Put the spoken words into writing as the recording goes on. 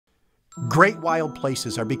Great wild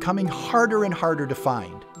places are becoming harder and harder to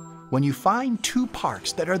find. When you find two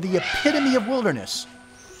parks that are the epitome of wilderness,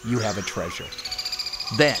 you have a treasure.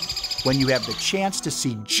 Then, when you have the chance to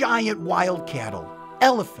see giant wild cattle,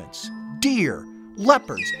 elephants, deer,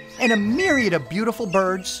 leopards, and a myriad of beautiful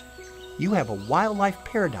birds, you have a wildlife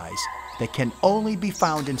paradise that can only be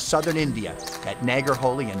found in southern India at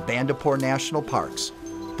Nagarhole and Bandipur National Parks,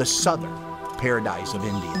 the southern paradise of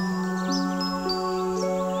India.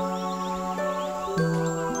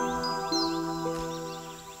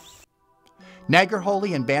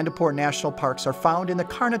 Nagarhole and Bandipur National Parks are found in the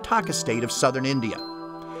Karnataka state of southern India.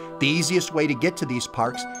 The easiest way to get to these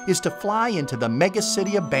parks is to fly into the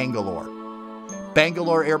megacity of Bangalore.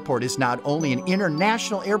 Bangalore Airport is not only an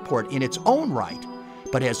international airport in its own right,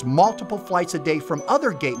 but has multiple flights a day from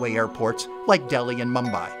other gateway airports like Delhi and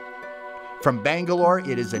Mumbai. From Bangalore,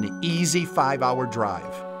 it is an easy 5-hour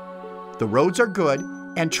drive. The roads are good,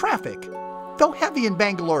 and traffic, though heavy in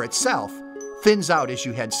Bangalore itself, thins out as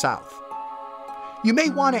you head south. You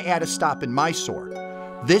may want to add a stop in Mysore.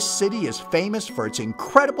 This city is famous for its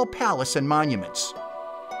incredible palace and monuments.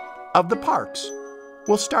 Of the parks,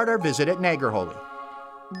 we'll start our visit at Nagarhole.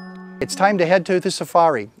 It's time to head to the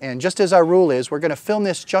safari, and just as our rule is, we're going to film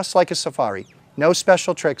this just like a safari. No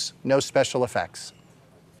special tricks, no special effects.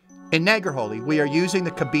 In Nagarhole, we are using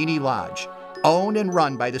the Kabini Lodge, owned and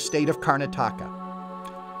run by the state of Karnataka.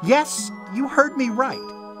 Yes, you heard me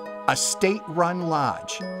right, a state-run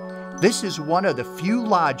lodge. This is one of the few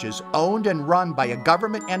lodges owned and run by a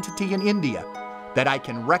government entity in India that I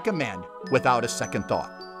can recommend without a second thought.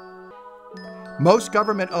 Most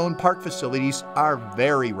government-owned park facilities are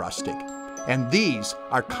very rustic, and these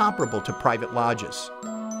are comparable to private lodges.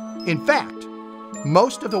 In fact,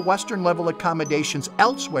 most of the Western-level accommodations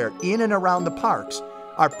elsewhere in and around the parks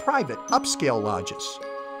are private upscale lodges.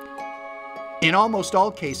 In almost all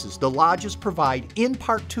cases, the lodges provide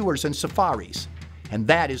in-park tours and safaris, and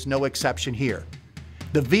that is no exception here.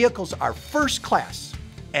 The vehicles are first class,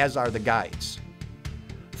 as are the guides.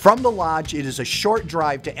 From the lodge, it is a short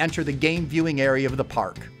drive to enter the game viewing area of the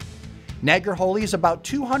park. Nagarhole is about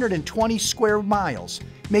 220 square miles,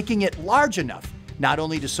 making it large enough not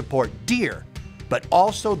only to support deer, but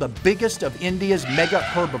also the biggest of India's mega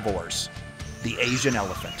herbivores, the Asian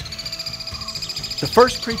elephant. The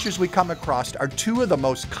first creatures we come across are two of the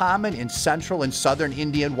most common in central and southern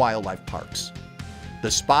Indian wildlife parks: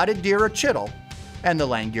 the spotted deer or chital and the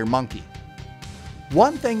langurs monkey.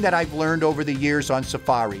 One thing that I've learned over the years on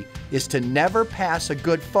safari is to never pass a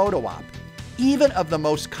good photo op, even of the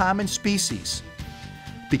most common species,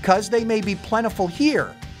 because they may be plentiful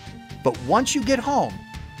here, but once you get home,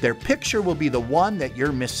 their picture will be the one that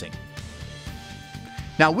you're missing.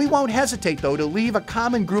 Now, we won't hesitate, though, to leave a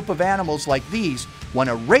common group of animals like these when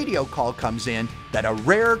a radio call comes in that a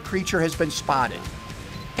rare creature has been spotted.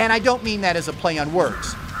 And I don't mean that as a play on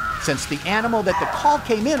words, since the animal that the call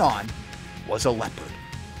came in on was a leopard.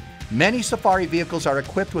 Many safari vehicles are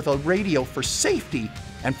equipped with a radio for safety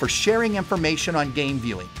and for sharing information on game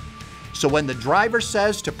viewing. So when the driver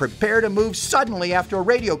says to prepare to move suddenly after a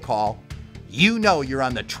radio call, you know you're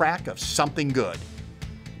on the track of something good.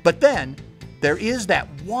 But then, there is that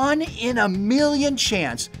 1 in a million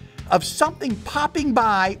chance of something popping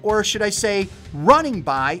by, or should I say, running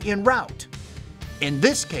by en route. In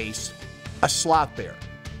this case, a sloth bear.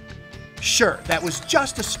 Sure, that was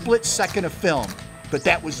just a split second of film, but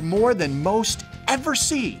that was more than most ever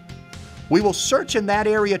see. We will search in that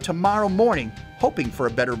area tomorrow morning, hoping for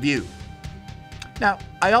a better view. Now,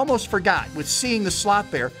 I almost forgot, with seeing the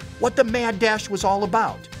sloth bear, what the mad dash was all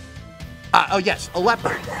about. Oh yes, a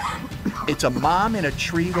leopard. It's a mom in a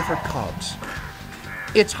tree with her cubs.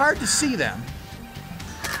 It's hard to see them.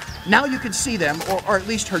 Now you can see them, or at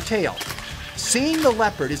least her tail. Seeing the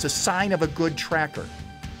leopard is a sign of a good tracker.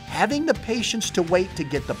 Having the patience to wait to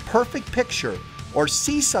get the perfect picture or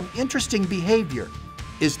see some interesting behavior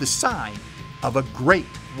is the sign of a great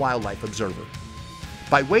wildlife observer.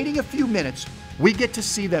 By waiting a few minutes, we get to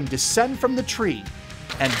see them descend from the tree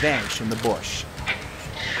and vanish in the bush.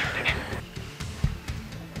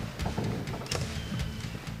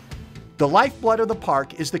 The lifeblood of the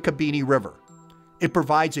park is the Kabini River. It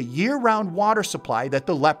provides a year-round water supply that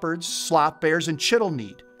the leopards, sloth bears, and chital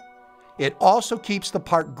need. It also keeps the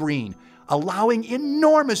park green, allowing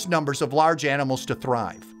enormous numbers of large animals to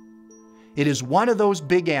thrive. It is one of those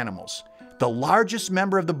big animals, the largest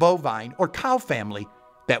member of the bovine or cow family,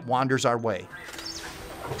 that wanders our way.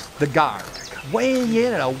 The gar, weighing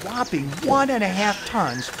in at a whopping 1.5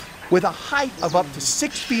 tons, with a height of up to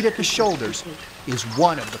 6 feet at the shoulders, is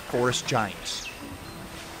one of the forest giants.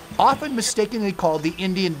 Often mistakenly called the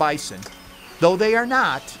Indian bison, though they are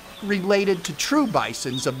not, related to true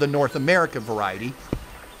bisons of the North America variety,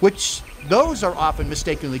 which those are often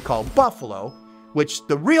mistakenly called buffalo, which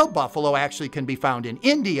the real buffalo actually can be found in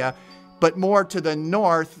India, but more to the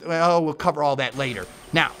north. Well, we'll cover all that later.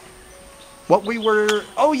 Now,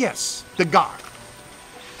 oh yes, the gar.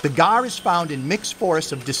 The gar is found in mixed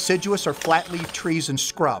forests of deciduous or flat-leaf trees and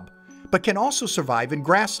scrub, but can also survive in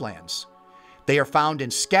grasslands. They are found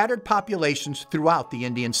in scattered populations throughout the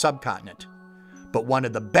Indian subcontinent. But one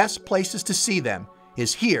of the best places to see them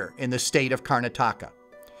is here in the state of Karnataka.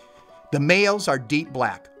 The males are deep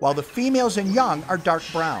black, while the females and young are dark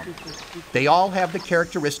brown. They all have the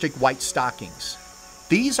characteristic white stockings.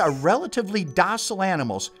 These are relatively docile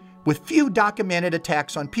animals with few documented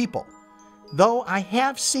attacks on people, though I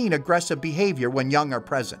have seen aggressive behavior when young are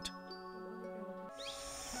present.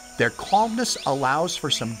 Their calmness allows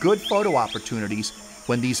for some good photo opportunities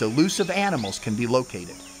when these elusive animals can be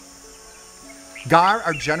located. Gar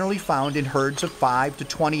are generally found in herds of 5 to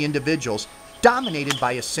 20 individuals dominated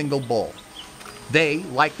by a single bull. They,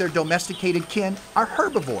 like their domesticated kin, are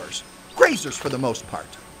herbivores, grazers for the most part.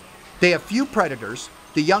 They have few predators.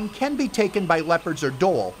 The young can be taken by leopards or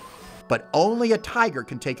dhole, but only a tiger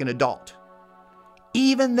can take an adult.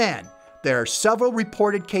 Even then, there are several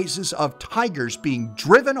reported cases of tigers being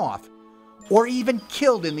driven off or even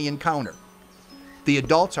killed in the encounter. The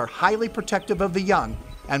adults are highly protective of the young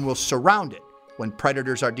and will surround it when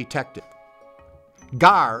predators are detected.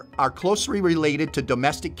 Gar are closely related to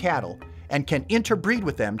domestic cattle and can interbreed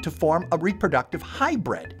with them to form a reproductive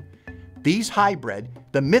hybrid. These hybrid,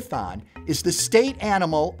 the mithon, is the state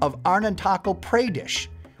animal of Arunachal Pradesh,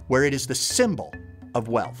 where it is the symbol of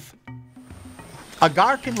wealth. A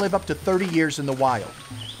gar can live up to 30 years in the wild.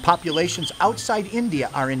 Populations outside India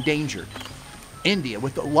are endangered. India,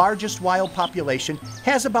 with the largest wild population,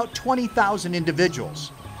 has about 20,000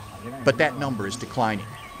 individuals, but that number is declining.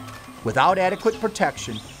 Without adequate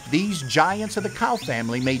protection, these giants of the cow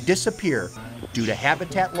family may disappear due to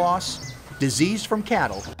habitat loss, disease from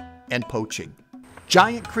cattle, and poaching.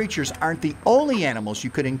 Giant creatures aren't the only animals you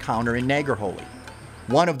could encounter in Nagarhole.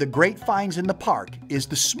 One of the great finds in the park is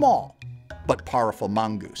the small but powerful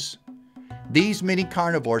mongoose. These mini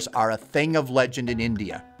carnivores are a thing of legend in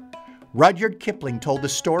India. Rudyard Kipling told the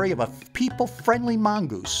story of a people-friendly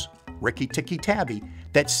mongoose, Rikki Tikki Tavi,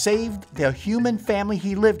 that saved the human family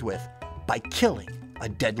he lived with by killing a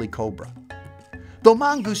deadly cobra. Though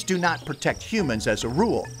mongoose do not protect humans as a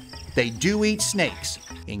rule, they do eat snakes,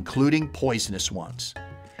 including poisonous ones.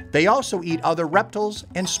 They also eat other reptiles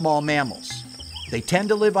and small mammals. They tend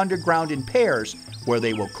to live underground in pairs where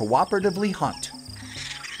they will cooperatively hunt.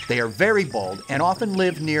 They are very bold and often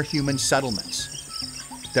live near human settlements.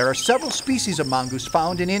 There are several species of mongoose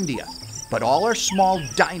found in India, but all are small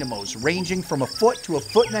dynamos ranging from 1 foot to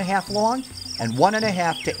 1.5 feet long and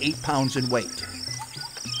 1.5 to 8 pounds in weight.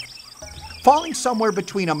 Falling somewhere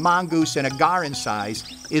between a mongoose and a gar in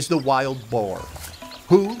size is the wild boar,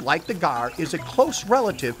 who, like the gar, is a close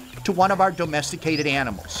relative to one of our domesticated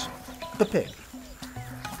animals, the pig.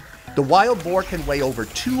 The wild boar can weigh over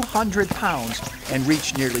 200 pounds and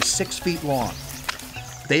reach nearly 6 feet long.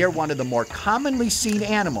 They are one of the more commonly seen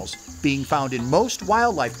animals, being found in most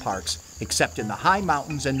wildlife parks except in the high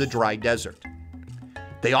mountains and the dry desert.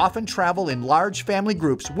 They often travel in large family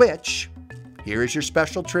groups, which, here is your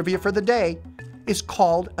special trivia for the day, is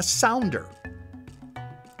called a sounder.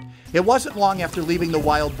 It wasn't long after leaving the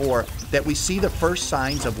wild boar that we see the first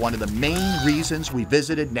signs of one of the main reasons we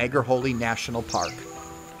visited Nagarhole National Park: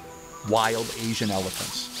 wild Asian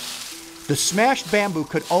elephants. The smashed bamboo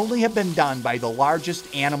could only have been done by the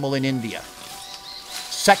largest animal in India.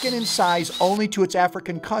 Second in size only to its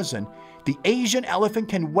African cousin, the Asian elephant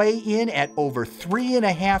can weigh in at over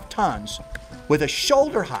 3.5 tons with a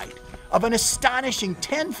shoulder height of an astonishing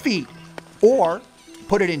 10 feet, or,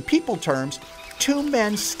 put it in people terms, 2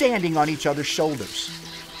 men standing on each other's shoulders.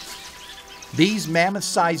 These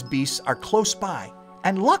mammoth-sized beasts are close by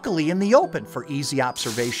and luckily in the open for easy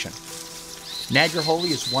observation. Nagarhole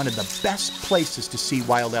is one of the best places to see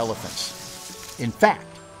wild elephants. In fact,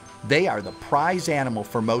 they are the prize animal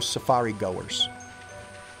for most safari goers.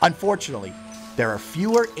 Unfortunately, there are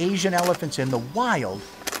fewer Asian elephants in the wild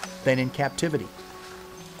than in captivity.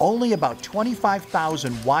 Only about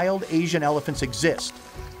 25,000 wild Asian elephants exist,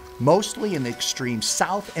 mostly in the extreme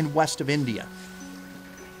south and west of India.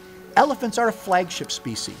 Elephants are a flagship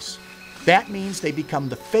species. That means they become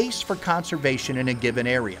the face for conservation in a given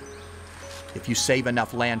area. If you save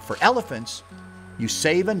enough land for elephants, you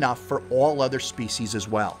save enough for all other species as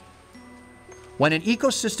well. When an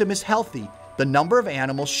ecosystem is healthy, the number of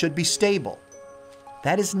animals should be stable.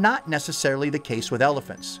 That is not necessarily the case with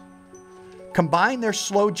elephants. Combine their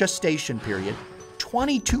slow gestation period,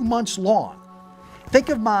 22 months long. Think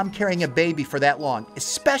of mom carrying a baby for that long,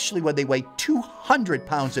 especially when they weigh 200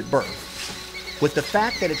 pounds at birth. With the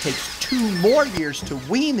fact that it takes 2 more years to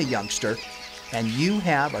wean the youngster, and you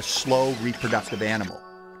have a slow reproductive animal.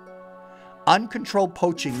 Uncontrolled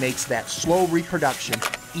poaching makes that slow reproduction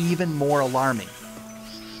even more alarming.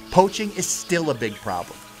 Poaching is still a big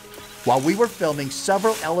problem. While we were filming,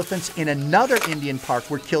 several elephants in another Indian park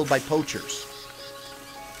were killed by poachers.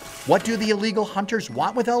 What do the illegal hunters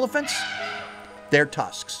want with elephants? Their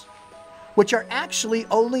tusks, which are actually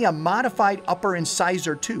only a modified upper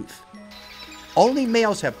incisor tooth. Only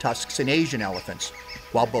males have tusks in Asian elephants,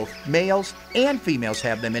 while both males and females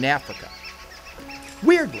have them in Africa.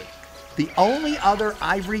 Weirdly, the only other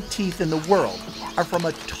ivory teeth in the world are from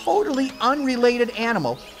a totally unrelated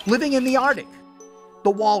animal living in the Arctic,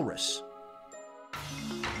 the walrus.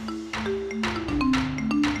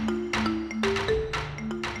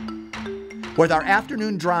 With our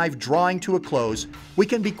afternoon drive drawing to a close, we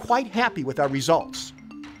can be quite happy with our results.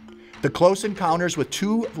 The close encounters with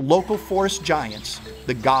 2 local forest giants,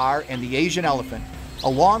 the gar and the Asian elephant,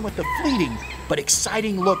 along with the fleeting but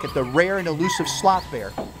exciting look at the rare and elusive sloth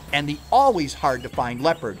bear and the always hard to find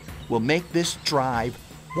leopard, will make this drive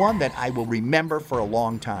one that I will remember for a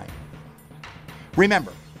long time.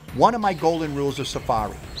 Remember, one of my golden rules of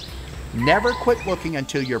safari: never quit looking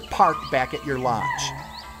until you're parked back at your lodge.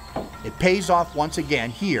 It pays off once again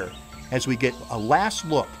here as we get a last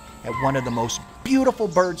look at one of the most beautiful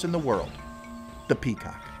birds in the world, the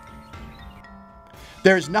peacock.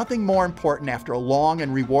 There is nothing more important after a long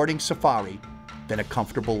and rewarding safari than a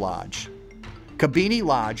comfortable lodge. Kabini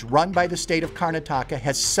Lodge, run by the state of Karnataka,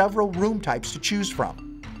 has several room types to choose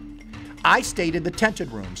from. I stayed in the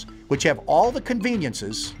tented rooms, which have all the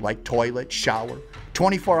conveniences like toilet, shower,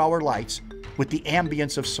 24-hour lights, with the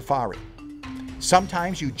ambience of safari.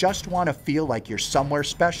 Sometimes you just want to feel like you're somewhere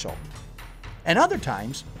special. And other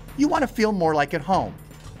times, you want to feel more like at home.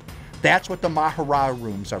 That's what the Mahara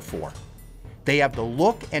rooms are for. They have the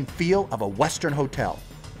look and feel of a Western hotel.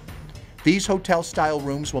 These hotel-style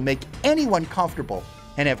rooms will make anyone comfortable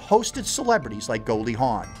and have hosted celebrities like Goldie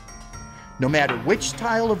Hawn. No matter which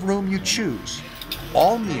style of room you choose,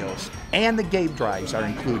 all meals and the game drives are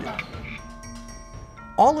included.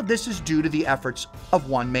 All of this is due to the efforts of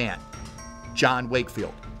one man, John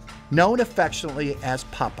Wakefield, known affectionately as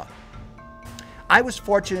Papa. I was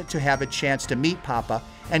fortunate to have a chance to meet Papa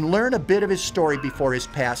and learn a bit of his story before his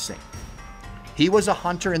passing. He was a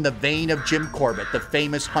hunter in the vein of Jim Corbett, the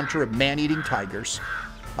famous hunter of man-eating tigers,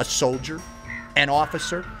 a soldier, an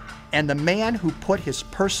officer, and the man who put his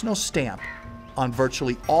personal stamp on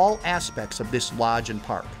virtually all aspects of this lodge and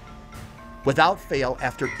park. Without fail,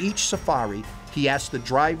 after each safari, he asked the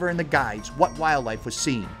driver and the guides what wildlife was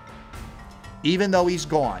seen. Even though he's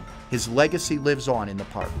gone, his legacy lives on in the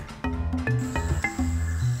park.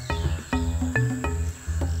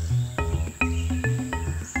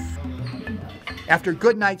 After a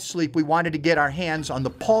good night's sleep, we wanted to get our hands on the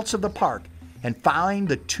pulse of the park and find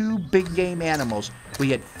the 2 big game animals we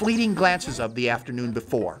had fleeting glances of the afternoon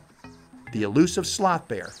before, the elusive sloth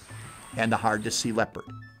bear and the hard-to-see leopard.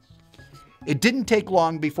 It didn't take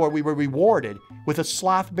long before we were rewarded with a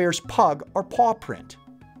sloth bear's pug or paw print.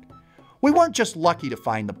 We weren't just lucky to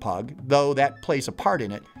find the pug, though that plays a part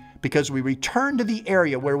in it, because we returned to the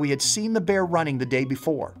area where we had seen the bear running the day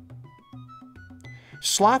before.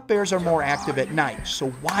 Sloth bears are more active at night,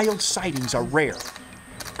 so wild sightings are rare.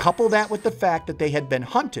 Couple that with the fact that they had been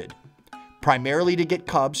hunted, primarily to get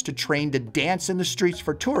cubs to train to dance in the streets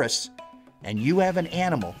for tourists, and you have an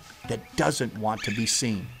animal that doesn't want to be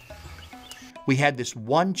seen. We had this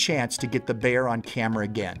one chance to get the bear on camera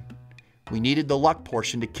again. We needed the luck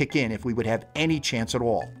portion to kick in if we would have any chance at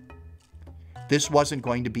all. This wasn't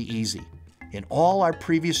going to be easy. In all our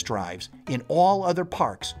previous drives, in all other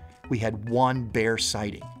parks, we had one bear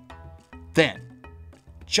sighting. Then,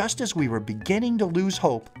 just as we were beginning to lose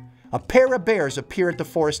hope, a pair of bears appear at the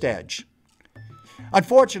forest edge.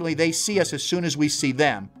 Unfortunately, they see us as soon as we see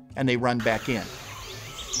them, and they run back in.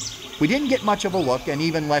 We didn't get much of a look and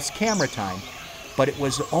even less camera time, but it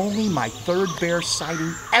was only my 3rd bear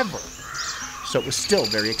sighting ever, so it was still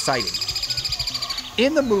very exciting.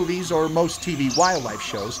 In the movies or most TV wildlife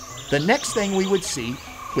shows, the next thing we would see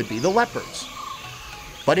would be the leopards.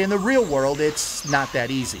 But in the real world, it's not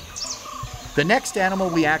that easy. The next animal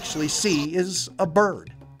we actually see is a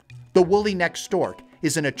bird. The woolly-necked stork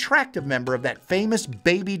is an attractive member of that famous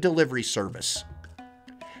baby delivery service.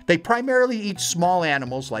 They primarily eat small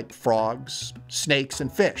animals like frogs, snakes,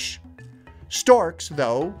 and fish. Storks,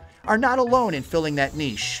 though, are not alone in filling that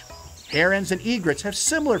niche. Herons and egrets have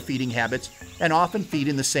similar feeding habits and often feed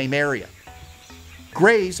in the same area.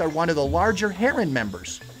 Greys are one of the larger heron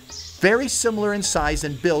members, very similar in size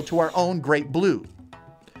and build to our own great blue.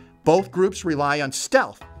 Both groups rely on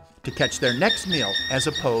stealth to catch their next meal as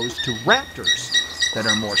opposed to raptors that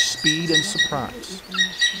are more speed and surprise.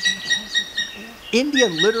 India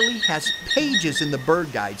literally has pages in the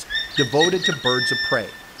bird guides devoted to birds of prey.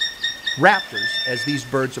 Raptors, as these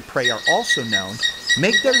birds of prey are also known,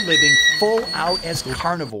 make their living full out as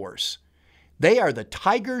carnivores. They are the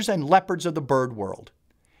tigers and leopards of the bird world.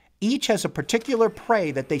 Each has a particular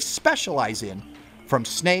prey that they specialize in, from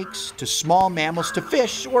snakes to small mammals to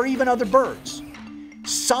fish or even other birds.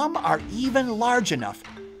 Some are even large enough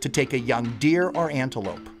to take a young deer or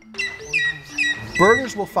antelope.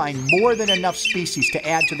 Birders will find more than enough species to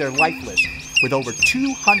add to their life list, with over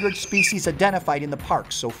 200 species identified in the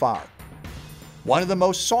park so far. One of the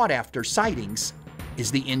most sought-after sightings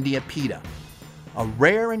is the India pita. A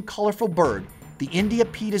rare and colorful bird, the India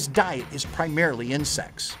pita's diet is primarily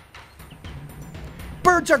insects.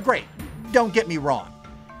 Birds are great, don't get me wrong,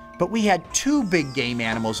 but we had two big game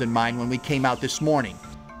animals in mind when we came out this morning,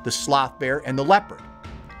 the sloth bear and the leopard.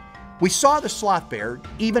 We saw the sloth bear,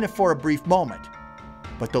 even if for a brief moment,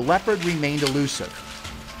 but the leopard remained elusive.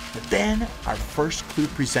 But then our first clue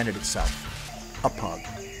presented itself, a pug.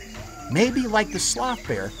 Maybe like the sloth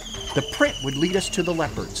bear, the print would lead us to the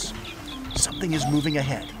leopards. Something is moving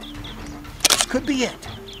ahead. This could be it.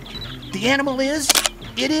 The animal is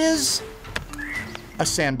a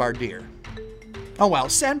sandbar deer. Oh well,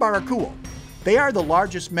 sandbar are cool. They are the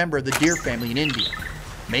largest member of the deer family in India.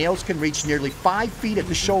 Males can reach nearly 5 feet at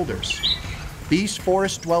the shoulders. These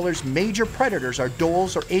forest dwellers' major predators are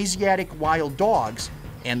dholes or Asiatic wild dogs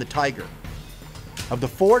and the tiger. Of the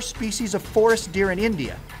 4 species of forest deer in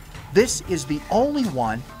India, this is the only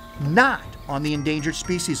one not on the endangered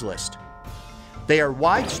species list. They are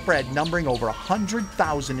widespread, numbering over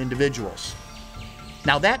 100,000 individuals.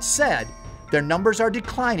 Now that said, their numbers are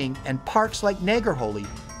declining and parks like Nagarhole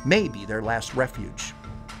may be their last refuge.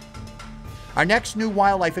 Our next new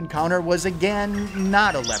wildlife encounter was again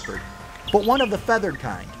not a leopard, but one of the feathered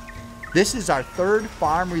kind. This is our 3rd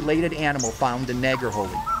farm-related animal found in Nagarhole.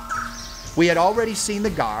 We had already seen the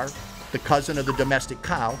gar, the cousin of the domestic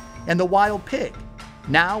cow, and the wild pig.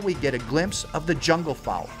 Now we get a glimpse of the jungle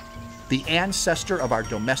fowl, the ancestor of our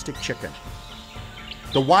domestic chicken.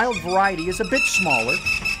 The wild variety is a bit smaller,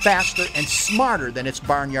 faster, and smarter than its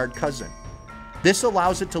barnyard cousin. This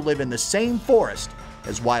allows it to live in the same forest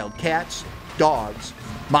as wild cats, dogs,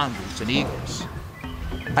 mongoose, and eagles.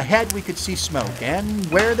 Ahead we could see smoke, and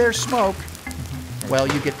where there's smoke, well,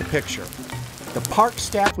 you get the picture. The park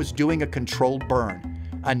staff was doing a controlled burn,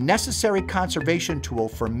 a necessary conservation tool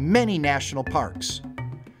for many national parks.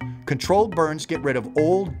 Controlled burns get rid of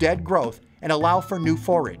old, dead growth and allow for new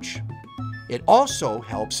forage. It also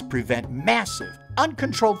helps prevent massive,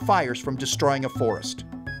 uncontrolled fires from destroying a forest.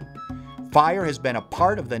 Fire has been a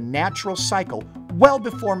part of the natural cycle well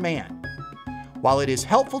before man. While it is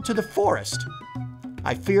helpful to the forest,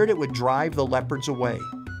 I feared it would drive the leopards away.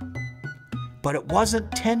 But it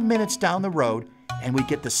wasn't 10 minutes down the road and we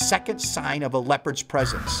get the second sign of a leopard's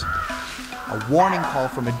presence. A warning call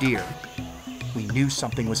from a deer. We knew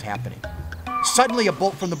something was happening. Suddenly a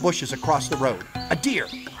bolt from the bushes across the road. A deer.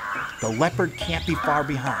 The leopard can't be far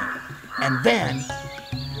behind. And then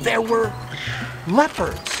there were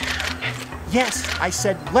leopards. Yes, I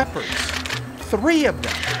said leopards. 3 of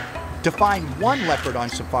them. To find one leopard on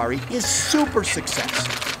safari is super success.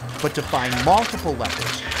 But to find multiple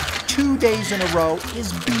leopards 2 days in a row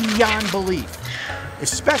is beyond belief.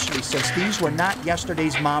 Especially since these were not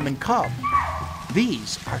yesterday's mom and cub.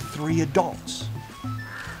 These are 3 adults.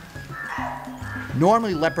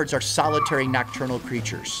 Normally leopards are solitary nocturnal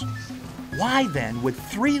creatures. Why then would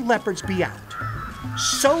 3 leopards be out,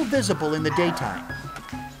 so visible in the daytime?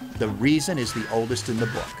 The reason is the oldest in the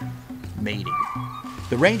book, mating.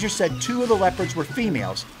 The ranger said 2 of the leopards were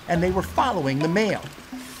females and they were following the male.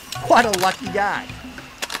 What a lucky guy.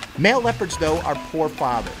 Male leopards, though, are poor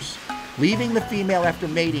fathers. Leaving the female after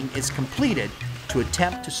mating is completed to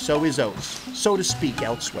attempt to sow his oats, so to speak,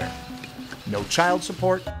 elsewhere. No child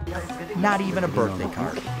support, not even a birthday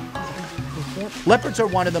card. Leopards are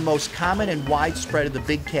one of the most common and widespread of the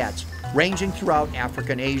big cats, ranging throughout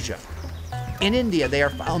Africa and Asia. In India, they are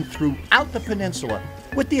found throughout the peninsula,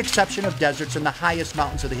 with the exception of deserts and the highest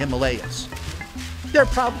mountains of the Himalayas. There are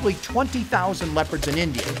probably 20,000 leopards in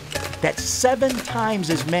India. That's 7 times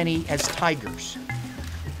as many as tigers.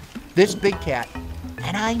 This big cat,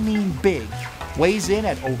 and I mean big, weighs in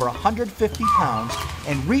at over 150 pounds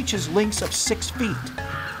and reaches lengths of 6 feet.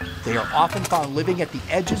 They are often found living at the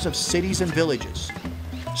edges of cities and villages.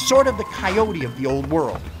 sort of the coyote of the old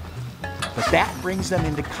world. But that brings them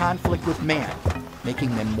into conflict with man,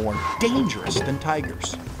 making them more dangerous than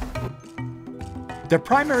tigers. Their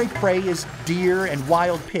primary prey is deer and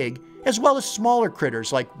wild pig, as well as smaller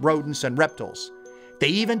critters like rodents and reptiles. They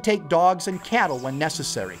even take dogs and cattle when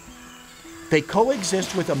necessary. They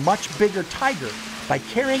coexist with a much bigger tiger by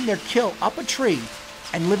carrying their kill up a tree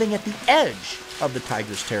and living at the edge of the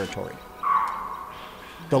tiger's territory.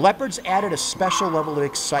 The leopards added a special level of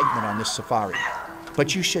excitement on this safari,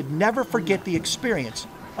 but you should never forget the experience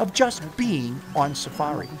of just being on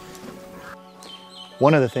safari.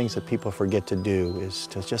 One of the things that people forget to do is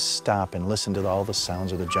to just stop and listen to all the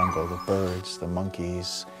sounds of the jungle, the birds, the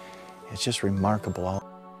monkeys. It's just remarkable.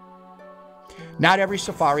 Not every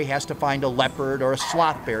safari has to find a leopard or a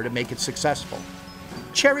sloth bear to make it successful.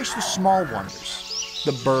 Cherish the small wonders,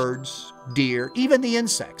 the birds, deer, even the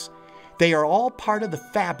insects. They are all part of the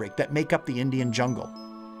fabric that make up the Indian jungle.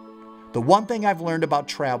 The one thing I've learned about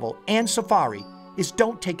travel and safari is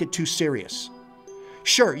don't take it too serious.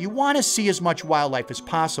 Sure, you want to see as much wildlife as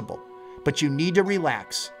possible, but you need to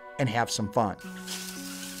relax and have some fun.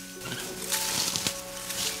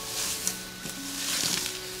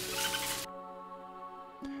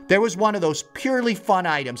 There was one of those purely fun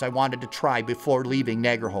items I wanted to try before leaving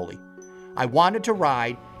Nagarhole. I wanted to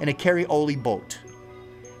ride in a carry-oli boat.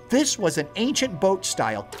 This was an ancient boat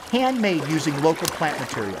style, handmade using local plant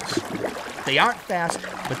materials. They aren't fast,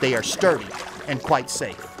 but they are sturdy and quite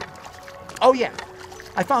safe. Oh yeah,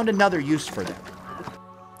 I found another use for them.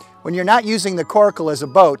 When you're not using the coracle as a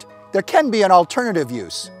boat, there can be an alternative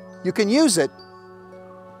use. You can use it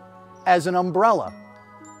as an umbrella.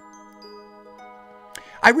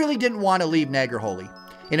 I really didn't want to leave Nagarhole.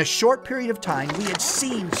 In a short period of time, we had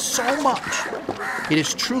seen so much. It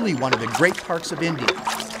is truly one of the great parks of India,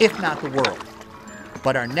 if not the world.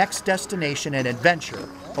 But our next destination and adventure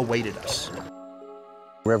awaited us.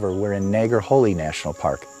 We're in Nagarhole National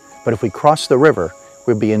Park, but if we cross the river,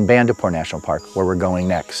 we'll be in Bandipur National Park, where we're going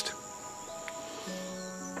next.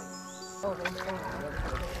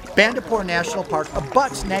 Bandipur National Park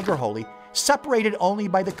abuts Nagarhole, separated only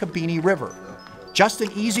by the Kabini River. Just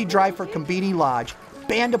an easy drive for Kabini Lodge,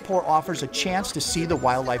 Bandipur offers a chance to see the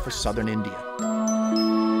wildlife of southern India.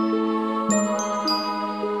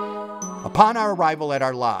 Upon our arrival at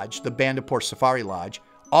our lodge, the Bandipur Safari Lodge,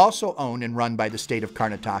 also owned and run by the state of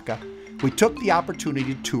Karnataka, we took the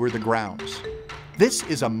opportunity to tour the grounds. This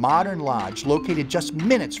is a modern lodge located just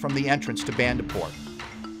minutes from the entrance to Bandipur.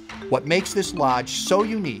 What makes this lodge so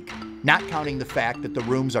unique, not counting the fact that the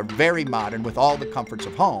rooms are very modern with all the comforts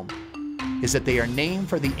of home, is that they are named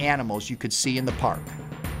for the animals you could see in the park,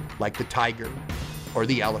 like the tiger, or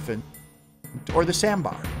the elephant, or the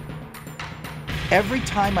sambar. Every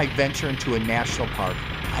time I venture into a national park,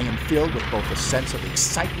 I am filled with both a sense of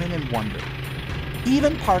excitement and wonder.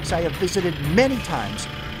 Even parks I have visited many times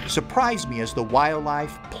surprise me as the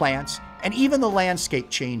wildlife, plants, and even the landscape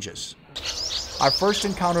changes. Our first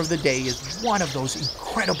encounter of the day is one of those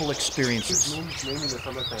incredible experiences.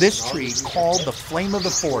 This tree, called the flame of the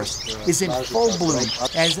forest, is in full bloom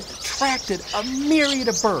and has attracted a myriad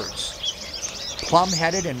of birds.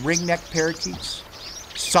 Plum-headed and ring-necked parakeets,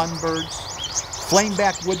 sunbirds,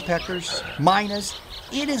 flame-backed woodpeckers, mynas.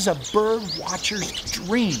 It is a bird watcher's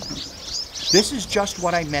dream. This is just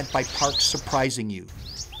what I meant by parks surprising you.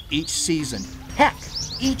 Each season, heck,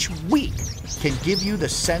 each week, can give you the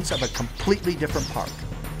sense of a completely different park.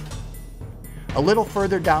 A little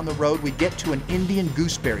further down the road, we get to an Indian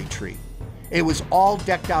gooseberry tree. It was all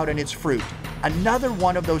decked out in its fruit, another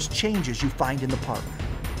one of those changes you find in the park.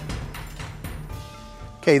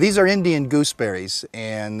 Okay, these are Indian gooseberries,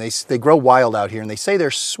 and they grow wild out here, and they say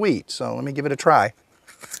they're sweet, so let me give it a try.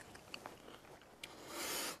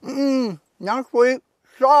 Not sweet,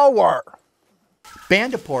 sour.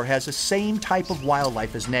 Bandipur has the same type of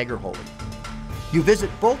wildlife as Nagarhole. You visit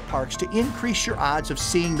both parks to increase your odds of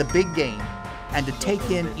seeing the big game and to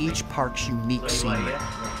take in each park's unique scenery.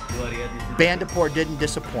 Bandipur didn't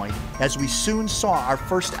disappoint, as we soon saw our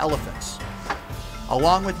first elephants.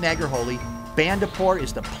 Along with Nagarhole, Bandipur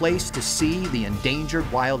is the place to see the endangered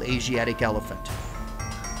wild Asiatic elephant.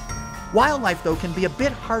 Wildlife, though, can be a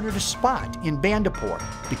bit harder to spot in Bandipur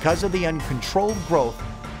because of the uncontrolled growth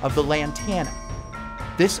of the lantana.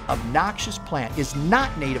 This obnoxious plant is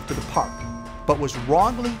not native to the park, but was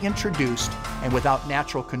wrongly introduced and without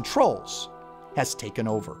natural controls has taken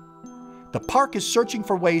over. The park is searching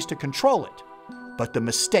for ways to control it, but the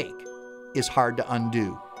mistake is hard to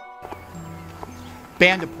undo.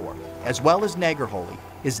 Bandipur, as well as Nagarhole,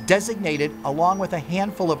 is designated along with a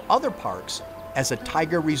handful of other parks as a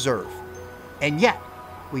tiger reserve. And yet,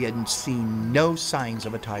 we had seen no signs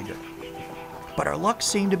of a tiger. But our luck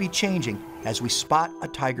seemed to be changing as we spot a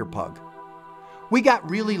tiger pug. We got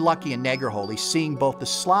really lucky in Nagarhole seeing both the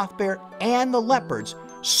sloth bear and the leopards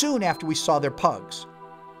soon after we saw their pugs.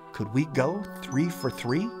 Could we go 3 for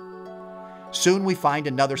 3? Soon we find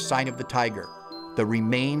another sign of the tiger, the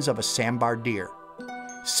remains of a sandbar deer.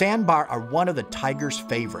 Sandbar are one of the tiger's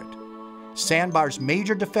favorite. Sandbar's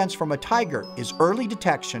major defense from a tiger is early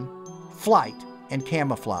detection, flight, and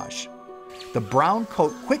camouflage. The brown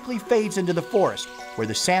coat quickly fades into the forest where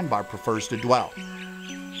the sandbar prefers to dwell.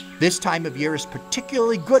 This time of year is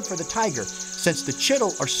particularly good for the tiger since the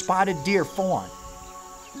chital or spotted deer fawn.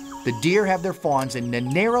 The deer have their fawns in a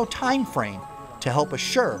narrow time frame to help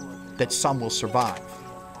assure that some will survive.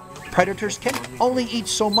 Predators can only eat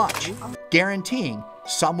so much, guaranteeing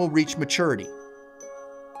some will reach maturity.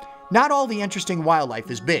 Not all the interesting wildlife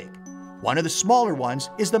is big. One of the smaller ones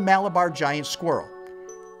is the Malabar giant squirrel.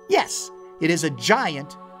 Yes, it is a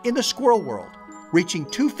giant in the squirrel world, reaching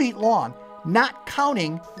 2 feet long, not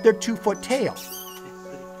counting their 2-foot tail.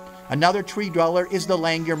 Another tree dweller is the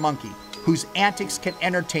langur monkey, whose antics can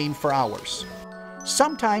entertain for hours.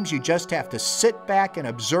 Sometimes you just have to sit back and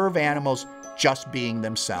observe animals just being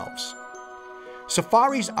themselves.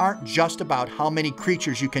 Safaris aren't just about how many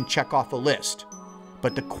creatures you can check off a list,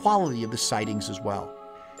 but the quality of the sightings as well.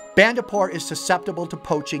 Bandipur is susceptible to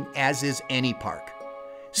poaching, as is any park.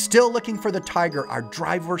 Still looking for the tiger, our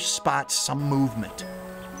driver spots some movement.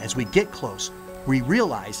 As we get close, we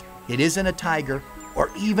realize it isn't a tiger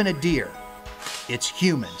or even a deer. It's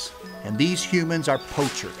humans, and these humans are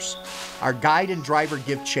poachers. Our guide and driver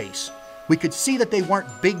give chase. We could see that they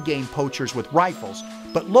weren't big game poachers with rifles,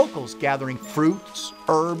 but locals gathering fruits,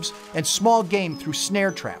 herbs, and small game through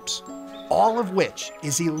snare traps, all of which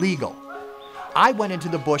is illegal. I went into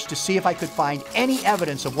the bush to see if I could find any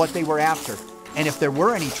evidence of what they were after, and if there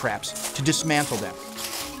were any traps, to dismantle them.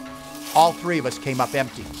 All 3 of us came up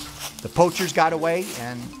empty. The poachers got away,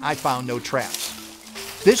 and I found no traps.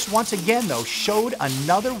 This once again, though, showed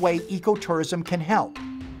another way ecotourism can help,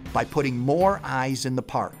 by putting more eyes in the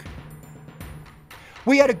park.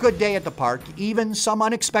 We had a good day at the park, even some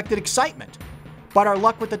unexpected excitement, but our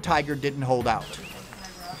luck with the tiger didn't hold out.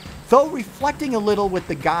 Though reflecting a little with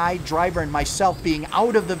the guide, driver, and myself being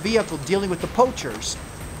out of the vehicle dealing with the poachers,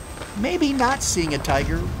 maybe not seeing a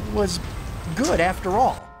tiger was good after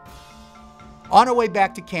all. On our way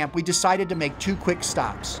back to camp, we decided to make 2 quick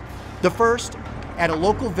stops. The first, at a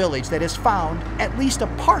local village that has found at least a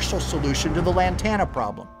partial solution to the lantana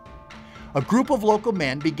problem. A group of local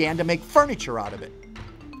men began to make furniture out of it.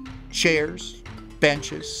 Chairs,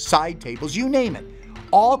 benches, side tables, you name it,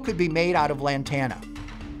 all could be made out of lantana.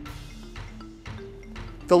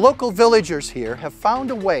 The local villagers here have found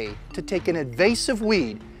a way to take an invasive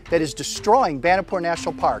weed that is destroying Bandipur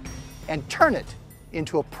National Park and turn it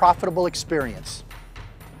into a profitable experience.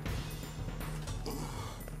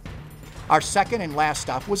 Our second and last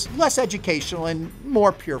stop was less educational and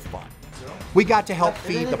more pure fun. We got to help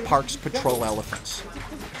feed the park's patrol elephants.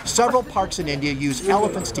 Several parks in India use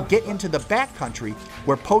elephants to get into the backcountry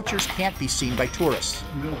where poachers can't be seen by tourists.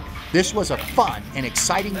 This was a fun and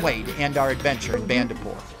exciting way to end our adventure in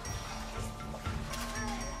Bandipur.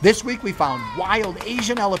 This week we found wild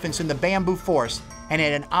Asian elephants in the bamboo forest and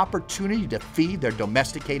had an opportunity to feed their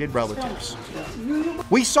domesticated relatives.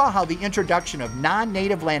 We saw how the introduction of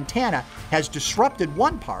non-native lantana has disrupted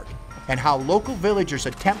one park and how local villagers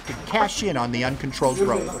attempt to cash in on the uncontrolled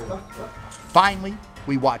growth. Finally,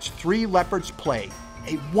 we watched 3 leopards play,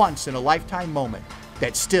 a once-in-a-lifetime moment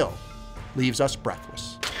that still leaves us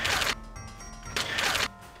breathless.